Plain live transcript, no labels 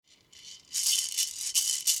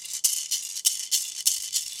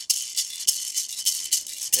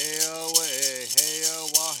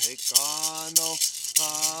Kano,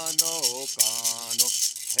 Kano, Kano,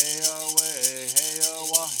 hey away, hey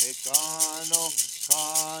away, Kano,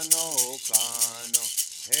 Kano, Kano,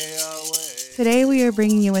 hey away. Today we are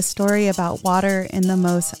bringing you a story about water in the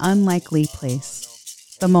most unlikely place,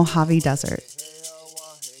 the Mojave Desert.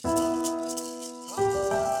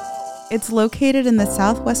 It's located in the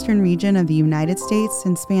southwestern region of the United States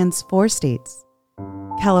and spans 4 states: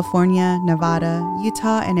 California, Nevada,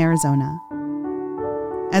 Utah, and Arizona.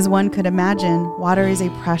 As one could imagine, water is a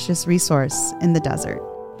precious resource in the desert,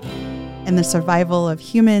 and the survival of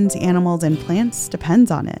humans, animals, and plants depends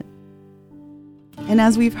on it. And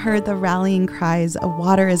as we've heard the rallying cries of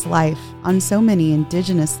water is life on so many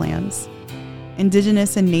indigenous lands,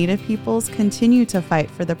 indigenous and native peoples continue to fight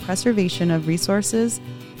for the preservation of resources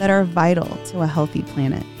that are vital to a healthy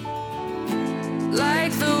planet.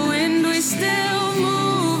 Like the wind, we still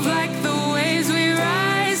move. Like the waves, we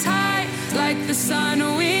rise high. Like the sun,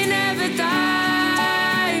 we never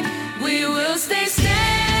die. We will stay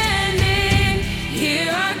standing. Hear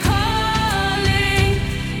our calling.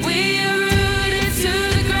 We are rooted to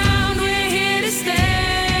the ground. We're here to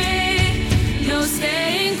stay. No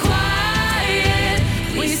staying quiet.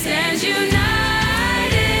 We stand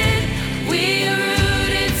united. We are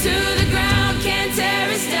rooted to the ground. Can't tear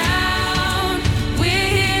us down. We're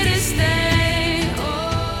here to stay.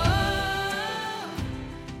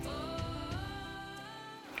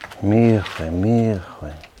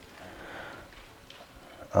 Mijo,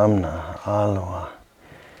 Amna, Alwa,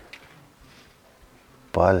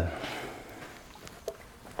 Pal.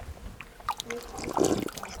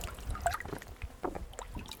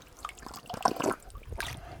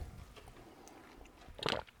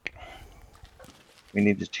 We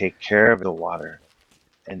need to take care of the water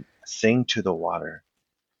and sing to the water,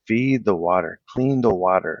 feed the water, clean the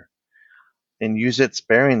water, and use it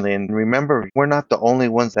sparingly. And remember, we're not the only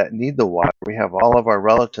ones that need the water. We have all of our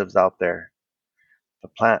relatives out there, the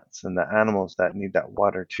plants and the animals that need that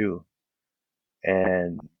water too.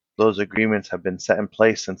 And those agreements have been set in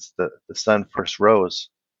place since the sun first rose,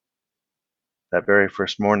 that very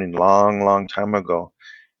first morning, long time ago.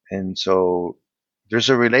 And so there's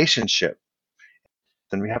a relationship,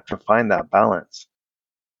 and we have to find that balance.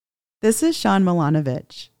 This is Sean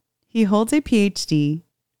Milanovich. He holds a PhD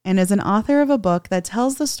and is an author of a book that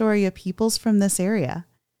tells the story of peoples from this area.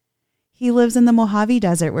 He lives in the Mojave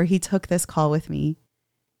Desert where he took this call with me,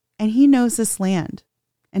 and he knows this land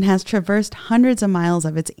and has traversed hundreds of miles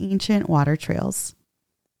of its ancient water trails.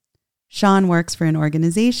 Sean works for an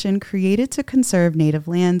organization created to conserve native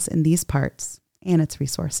lands in these parts and its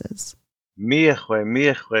resources. Miehwe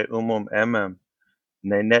emem,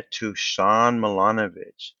 nenetu Sean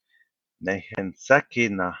Milanovich, nehen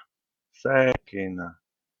Sakina,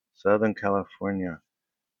 Southern California.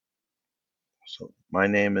 So my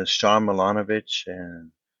name is Sean Milanovich,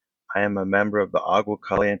 and I am a member of the Agua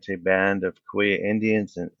Caliente Band of Kuya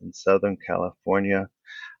Indians in Southern California.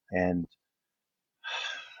 And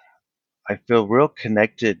I feel real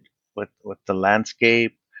connected with the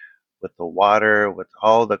landscape, with the water, with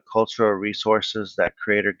all the cultural resources that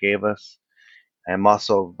Creator gave us. I'm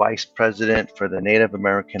also Vice President for the Native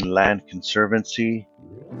American Land Conservancy.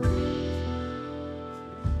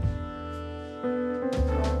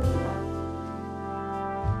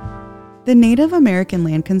 The Native American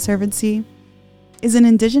Land Conservancy is an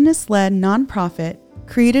indigenous-led nonprofit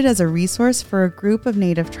created as a resource for a group of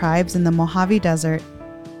native tribes in the Mojave Desert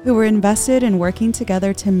who were invested in working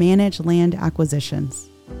together to manage land acquisitions.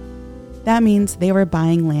 That means they were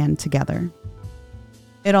buying land together.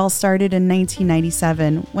 It all started in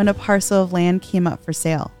 1997 when a parcel of land came up for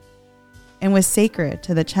sale and was sacred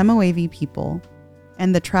to the Chemehuevi people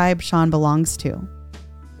and the tribe Sean belongs to.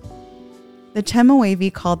 The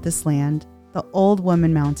Chemehuevi called this land the Old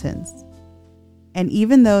Woman Mountains, and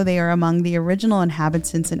even though they are among the original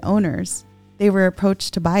inhabitants and owners, they were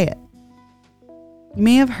approached to buy it. You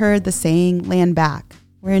may have heard the saying, land back,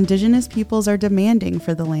 where indigenous peoples are demanding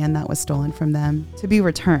for the land that was stolen from them to be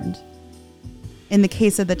returned. In the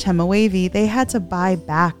case of the Chemehuevi, they had to buy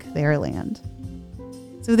back their land.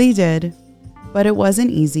 So they did, but it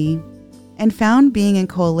wasn't easy, and found being in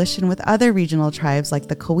coalition with other regional tribes like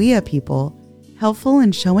the Cahuilla people helpful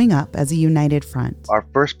in showing up as a united front. Our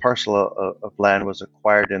first parcel of land was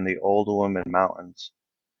acquired in the Old Woman Mountains,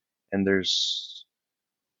 and I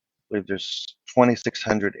believe there's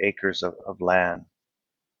 2,600 acres of land.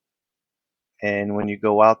 And when you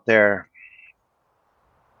go out there,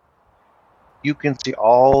 you can see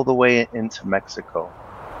all the way into Mexico.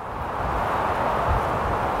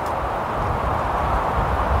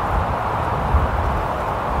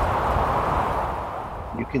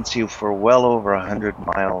 You can see for well over 100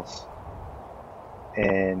 miles.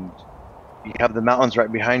 And you have the mountains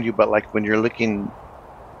right behind you, but like when you're looking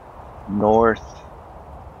north,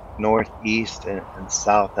 northeast, and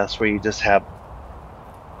south, that's where you just have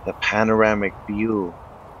the panoramic view.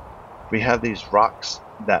 We have these rocks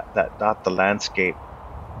that dot the landscape,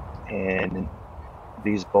 and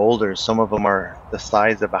these boulders, some of them are the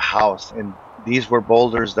size of a house, and these were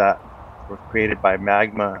boulders that were created by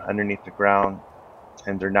magma underneath the ground,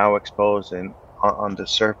 and they're now exposed and on the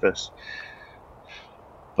surface.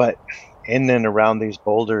 But in and around these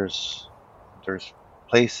boulders, there's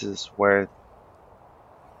places where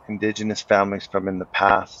indigenous families from in the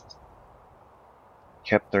past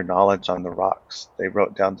kept their knowledge on the rocks. They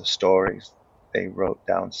wrote down the stories. They wrote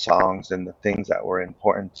down songs and the things that were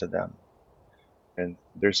important to them. And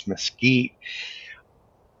there's mesquite,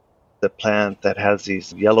 the plant that has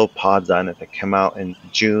these yellow pods on it that come out in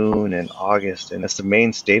June and August, and it's the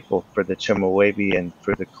main staple for the Chemehuevi and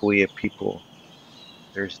for the Cahuilla people.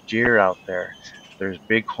 There's deer out there. There's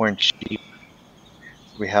bighorn sheep.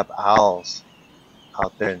 We have owls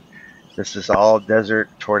out there. This is all desert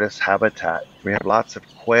tortoise habitat. We have lots of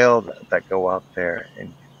quail that go out there,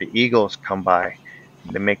 and the eagles come by.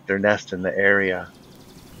 They make their nest in the area.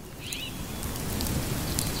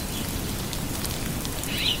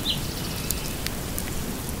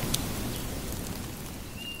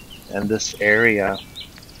 And this area,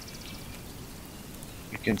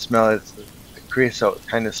 you can smell it. The creosote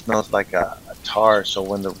kind of smells like a tar. So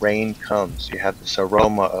when the rain comes, you have this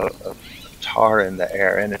aroma of tar in the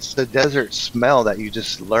air. And it's the desert smell that you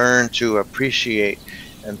just learn to appreciate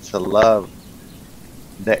and to love.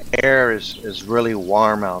 The air is really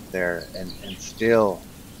warm out there and still.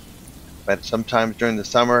 But sometimes during the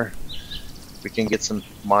summer, we can get some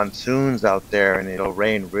monsoons out there, and it'll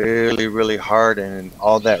rain really, really hard, and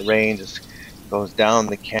all that rain just goes down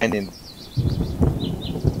the canyon.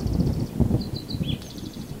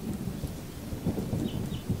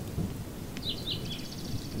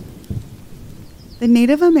 The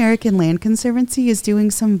Native American Land Conservancy is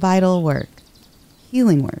doing some vital work,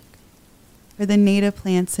 healing work, for the native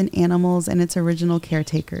plants and animals and its original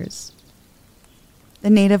caretakers. The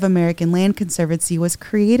Native American Land Conservancy was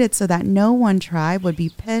created so that no one tribe would be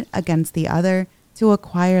pit against the other to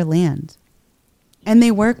acquire land. And they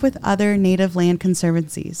work with other native land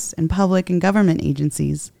conservancies and public and government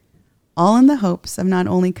agencies, all in the hopes of not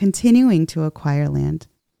only continuing to acquire land,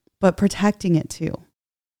 but protecting it too.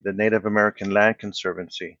 The Native American Land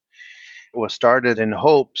Conservancy was started in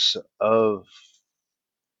hopes of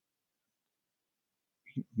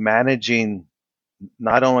managing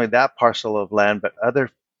not only that parcel of land, but other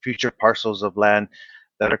future parcels of land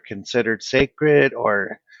that are considered sacred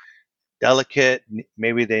or delicate.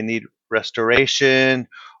 Maybe they need restoration,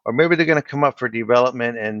 or maybe they're going to come up for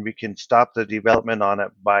development and we can stop the development on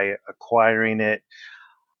it by acquiring it.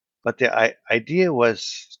 But the idea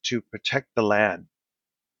was to protect the land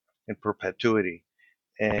in perpetuity,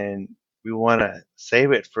 and we want to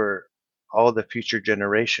save it for all the future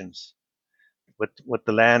generations. With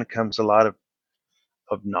the land comes a lot of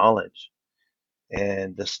knowledge,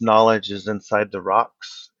 and this knowledge is inside the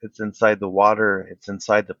rocks, it's inside the water, it's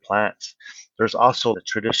inside the plants. There's also the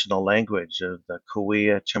traditional language of the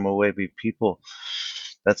Cahuilla Chemehuevi people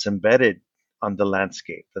that's embedded on the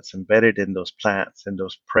landscape, that's embedded in those plants and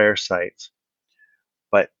those prayer sites.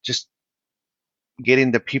 But just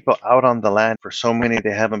getting the people out on the land, for so many,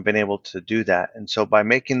 they haven't been able to do that. And so by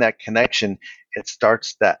making that connection, it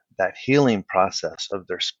starts that healing process of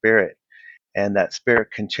their spirit. And that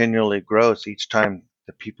spirit continually grows each time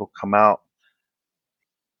the people come out.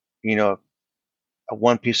 You know,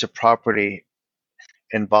 one piece of property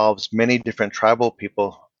involves many different tribal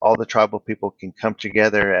people. All the tribal people can come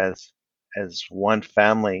together as one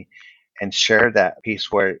family and share that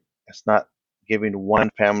piece, where it's not giving one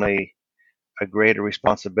family a greater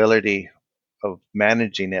responsibility of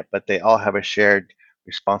managing it, but they all have a shared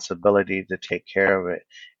responsibility to take care of it.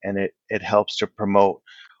 And it helps to promote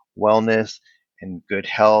wellness and good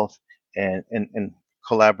health and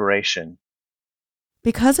collaboration.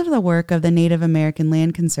 Because of the work of the Native American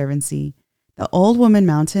Land Conservancy, the Old Woman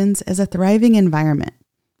Mountains is a thriving environment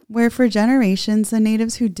where for generations the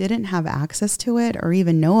natives who didn't have access to it or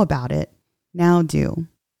even know about it now do.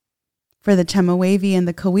 For the Chemehuevi and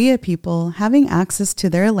the Cahuilla people, having access to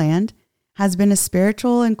their land has been a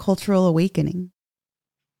spiritual and cultural awakening.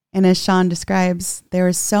 And as Sean describes, there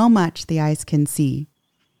is so much the eyes can see,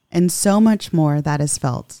 and so much more that is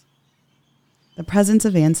felt. The presence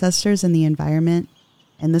of ancestors in the environment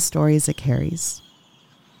and the stories it carries.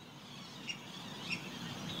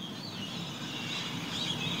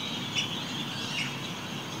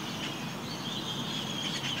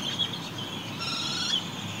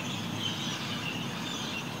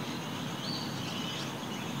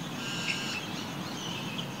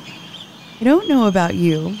 I don't know about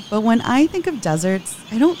you, but when I think of deserts,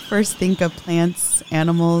 I don't first think of plants,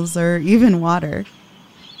 animals, or even water.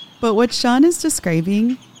 But what Sean is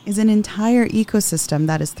describing is an entire ecosystem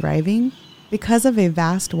that is thriving because of a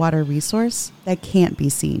vast water resource that can't be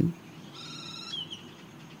seen.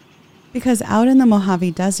 Because out in the Mojave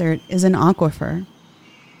Desert is an aquifer.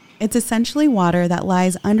 It's essentially water that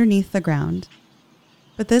lies underneath the ground.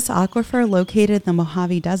 But this aquifer located in the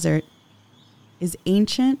Mojave Desert is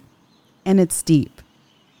ancient and it's deep,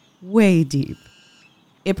 way deep.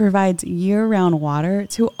 It provides year-round water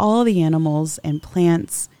to all the animals and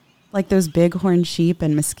plants, like those bighorn sheep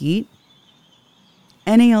and mesquite.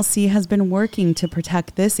 NALC has been working to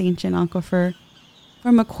protect this ancient aquifer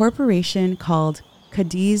from a corporation called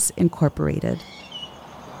Cadiz Incorporated.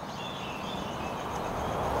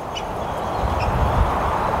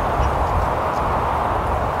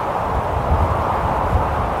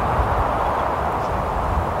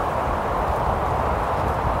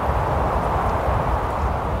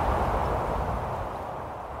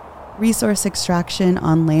 Resource extraction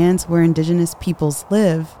on lands where indigenous peoples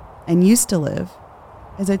live and used to live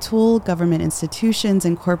is a tool government institutions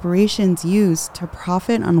and corporations use to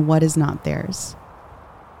profit on what is not theirs.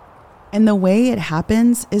 And the way it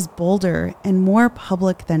happens is bolder and more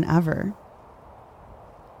public than ever.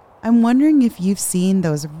 I'm wondering if you've seen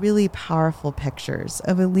those really powerful pictures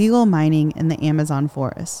of illegal mining in the Amazon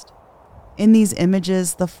forest. In these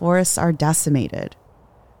images, the forests are decimated.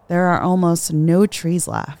 There are almost no trees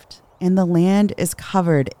left, and the land is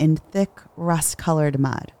covered in thick, rust-colored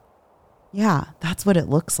mud. Yeah, that's what it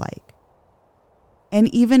looks like.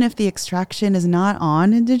 And even if the extraction is not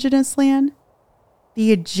on indigenous land,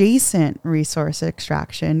 the adjacent resource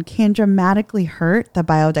extraction can dramatically hurt the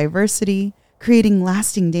biodiversity, creating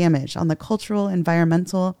lasting damage on the cultural,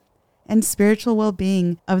 environmental, and spiritual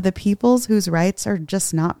well-being of the peoples whose rights are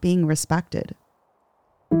just not being respected.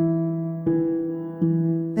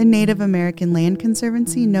 The Native American Land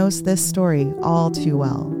Conservancy knows this story all too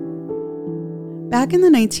well. Back in the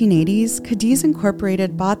 1980s, Cadiz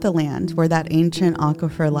Incorporated bought the land where that ancient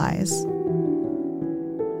aquifer lies.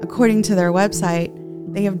 According to their website,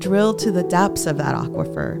 they have drilled to the depths of that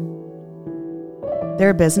aquifer.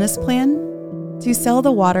 Their business plan? To sell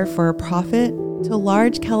the water for a profit to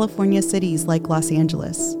large California cities like Los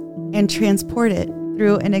Angeles and transport it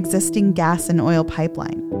through an existing gas and oil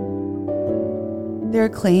pipeline. Their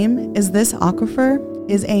claim is this aquifer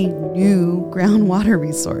is a new groundwater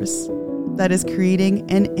resource that is creating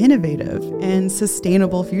an innovative and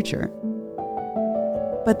sustainable future.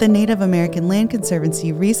 But the Native American Land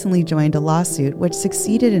Conservancy recently joined a lawsuit which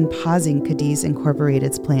succeeded in pausing Cadiz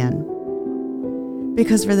Incorporated's plan.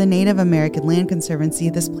 Because for the Native American Land Conservancy,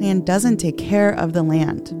 this plan doesn't take care of the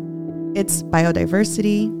land, its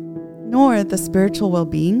biodiversity, nor the spiritual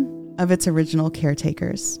well-being of its original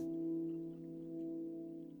caretakers.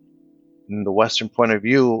 In the Western point of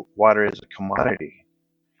view, water is a commodity.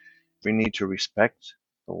 We need to respect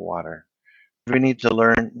the water. We need to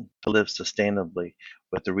learn to live sustainably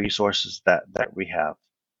with the resources that we have.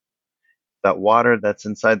 That water that's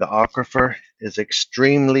inside the aquifer is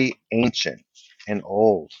extremely ancient and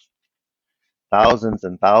old, thousands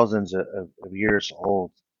and thousands of years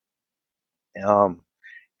old.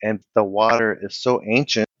 And the water is so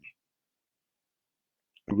ancient,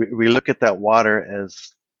 we look at that water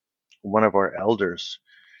as one of our elders,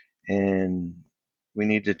 and we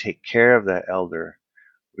need to take care of that elder.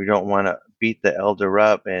 We don't want to beat the elder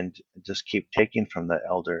up and just keep taking from the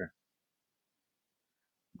elder,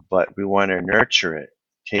 but we want to nurture it,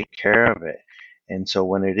 take care of it. And so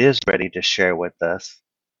when it is ready to share with us,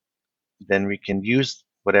 then we can use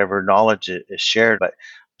whatever knowledge is shared, but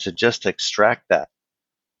to just extract that,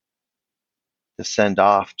 to send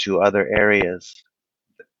off to other areas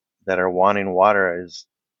that are wanting water is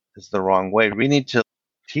the wrong way. We need to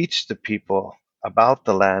teach the people about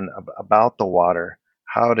the land, about the water,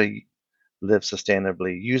 how to live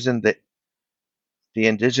sustainably using the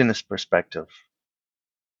indigenous perspective.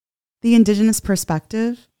 The indigenous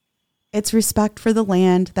perspective, it's respect for the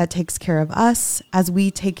land that takes care of us as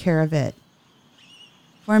we take care of it.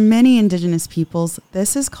 For many indigenous peoples,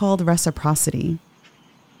 this is called reciprocity.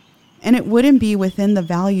 And it wouldn't be within the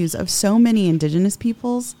values of so many indigenous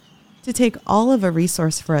peoples to take all of a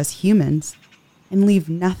resource for us humans and leave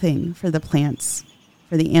nothing for the plants,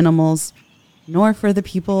 for the animals, nor for the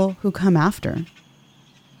people who come after.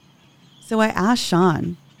 So I asked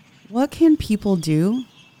Sean, what can people do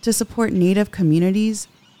to support Native communities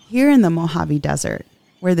here in the Mojave Desert,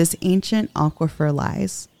 where this ancient aquifer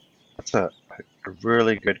lies? That's a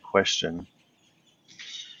really good question.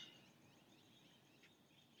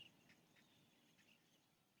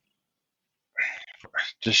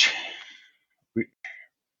 just we,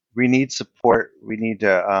 we need support. We need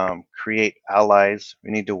to create allies.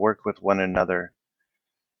 We need to work with one another.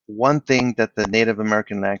 One thing that the Native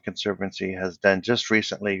American Land Conservancy has done just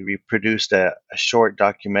recently, we produced a short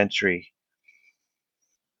documentary.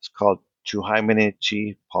 It's called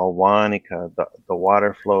Tuhaymani'chi, Waniqa. The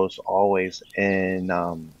water flows always, and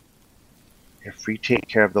if we take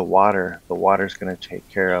care of the water's going to take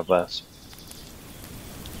care of us.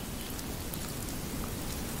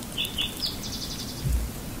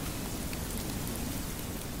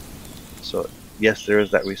 So yes, there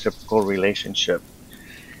is that reciprocal relationship.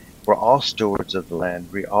 We're all stewards of the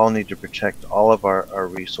land. We all need to protect all of our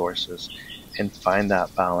resources and find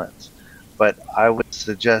that balance. But I would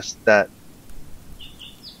suggest that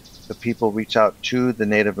the people reach out to the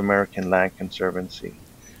Native American Land Conservancy.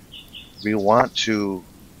 We want to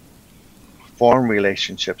form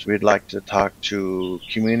relationships. We'd like to talk to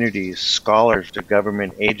communities, scholars, to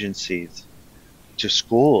government agencies, to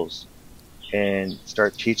schools, and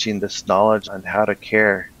start teaching this knowledge on how to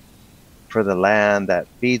care for the land that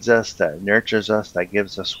feeds us, that nurtures us, that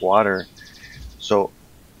gives us water, so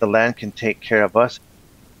the land can take care of us.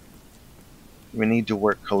 We need to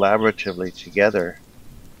work collaboratively together.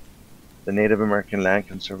 The Native American Land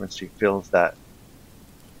Conservancy feels that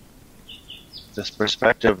this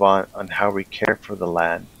perspective on how we care for the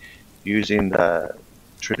land, using the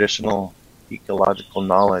traditional ecological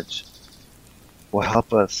knowledge, will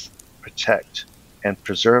help us protect and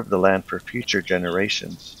preserve the land for future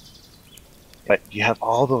generations. But you have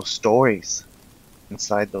all those stories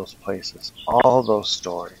inside those places, all those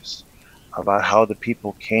stories about how the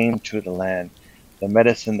people came to the land, the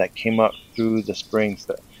medicine that came up through the springs,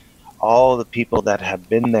 all the people that have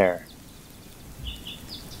been there.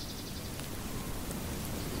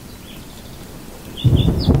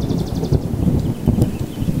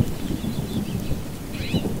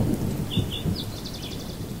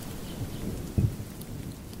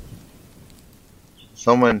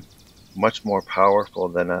 Someone much more powerful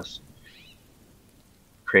than us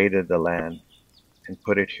created the land and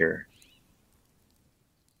put it here.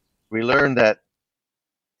 We learned that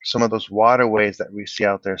some of those waterways that we see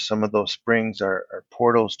out there, some of those springs are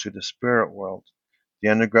portals to the spirit world, the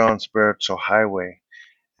underground spiritual highway.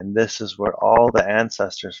 And this is where all the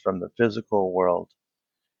ancestors from the physical world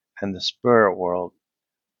and the spirit world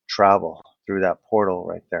travel through that portal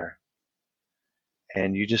right there.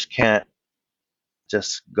 And you just can't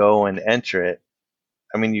just go and enter it.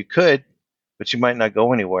 I mean, you could, but you might not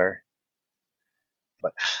go anywhere.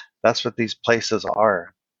 But that's what these places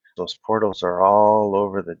are. Those portals are all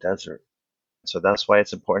over the desert. So that's why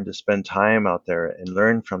it's important to spend time out there and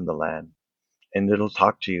learn from the land. And it'll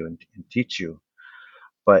talk to you and teach you.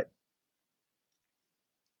 But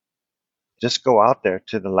just go out there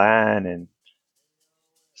to the land and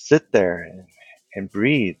sit there and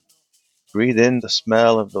breathe. Breathe in the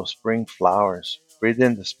smell of those spring flowers. Breathe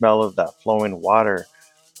in the smell of that flowing water.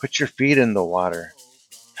 Put your feet in the water.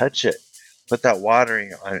 Touch it. Put that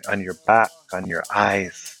water on your back, on your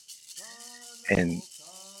eyes. And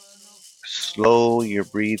slow your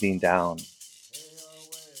breathing down.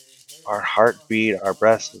 Our heartbeat, our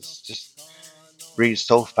breath is just breathe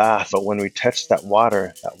so fast. But when we touch that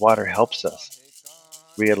water helps us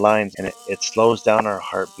realign, and it slows down our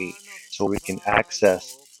heartbeat so we can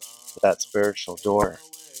access that spiritual door.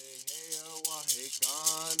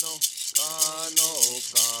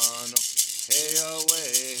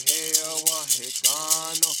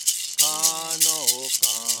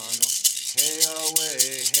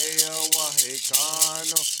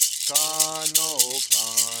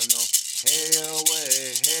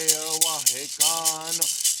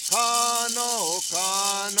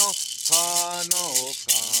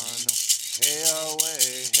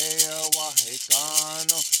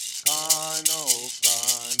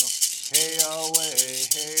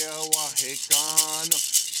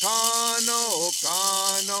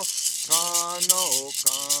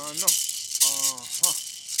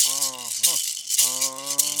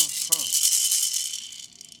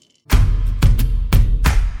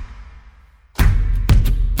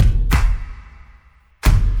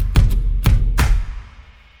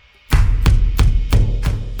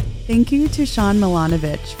 Thank you to Sean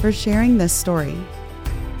Milanovic for sharing this story.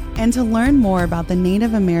 And to learn more about the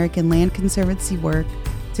Native American Land Conservancy work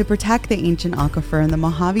to protect the ancient aquifer in the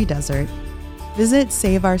Mojave Desert, visit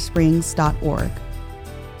saveoursprings.org.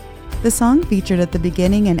 The song featured at the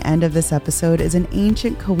beginning and end of this episode is an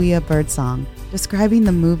ancient Cahuilla bird song describing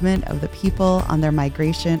the movement of the people on their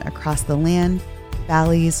migration across the land,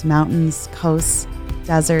 valleys, mountains, coasts,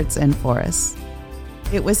 deserts, and forests.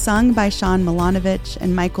 It was sung by Sean Milanovic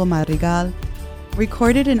and Michael Madrigal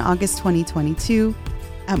recorded in August 2022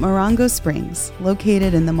 at Morongo Springs,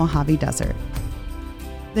 located in the Mojave Desert.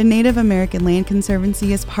 The Native American Land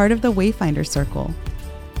Conservancy is part of the Wayfinder Circle.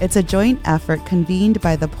 It's a joint effort convened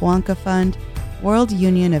by the Poanka Fund, World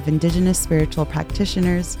Union of Indigenous Spiritual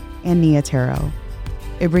Practitioners, and Niatero.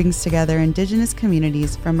 It brings together Indigenous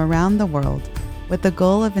communities from around the world with the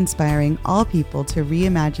goal of inspiring all people to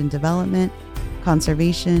reimagine development,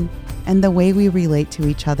 conservation, and the way we relate to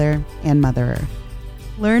each other and Mother Earth.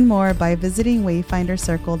 Learn more by visiting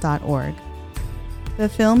wayfindercircle.org. The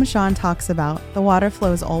film Sean talks about, The Water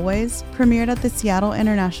Flows Always, premiered at the Seattle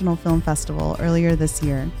International Film Festival earlier this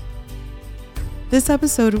year. This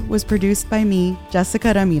episode was produced by me,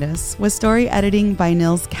 Jessica Ramirez, with story editing by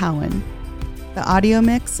Nils Cowan. The audio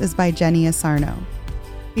mix is by Jenny Asarno,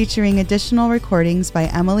 featuring additional recordings by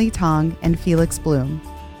Emily Tong and Felix Bloom.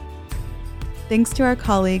 Thanks to our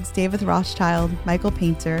colleagues David Rothschild, Michael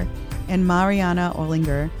Painter, and Mariana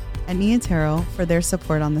Orlinger at Niatero for their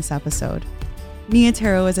support on this episode.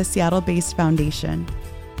 Niatero is a Seattle-based foundation.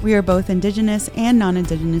 We are both Indigenous and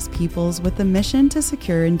non-Indigenous peoples with the mission to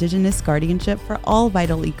secure Indigenous guardianship for all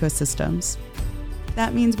vital ecosystems.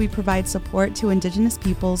 That means we provide support to Indigenous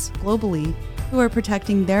peoples globally who are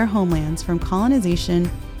protecting their homelands from colonization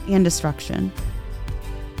and destruction.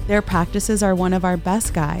 Their practices are one of our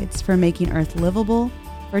best guides for making Earth livable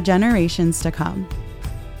for generations to come.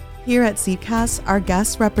 Here at Seedcast, our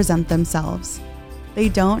guests represent themselves. They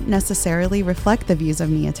don't necessarily reflect the views of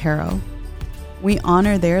Niatero. We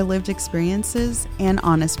honor their lived experiences and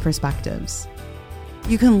honest perspectives.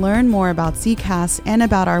 You can learn more about Seedcast and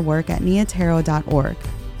about our work at niatero.org.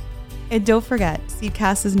 And don't forget,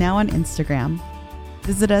 Seedcast is now on Instagram.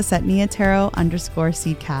 Visit us at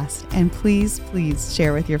niatero_Seedcast, and please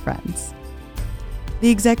share with your friends. The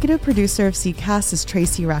executive producer of Seedcast is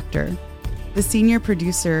Tracy Rector. The senior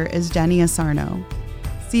producer is Jenny Asarno.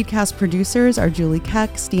 Seedcast producers are Julie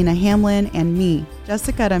Keck, Stina Hamlin, and me,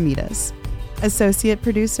 Jessica Ramirez. Associate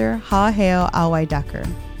producer, Ha'aheo Awai-Decker.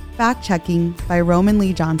 Fact-checking by Roman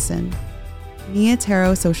Lee Johnson.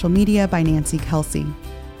 Niatero social media by Nancy Kelsey.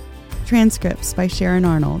 Transcripts by Sharon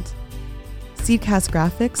Arnold. Seedcast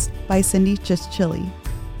graphics by Cindy Chischili.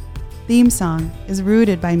 Theme song is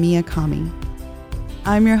Rooted by Mia Kami.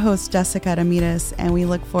 I'm your host, Jessica Ramirez, and we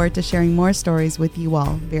look forward to sharing more stories with you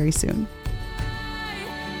all very soon.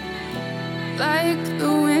 Like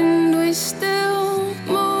the wind, we still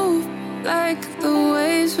move. Like the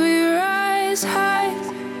waves, we rise high.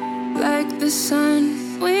 Like the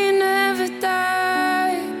sun, we never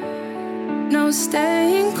die. No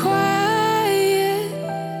staying quiet.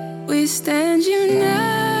 We stand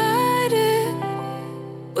united.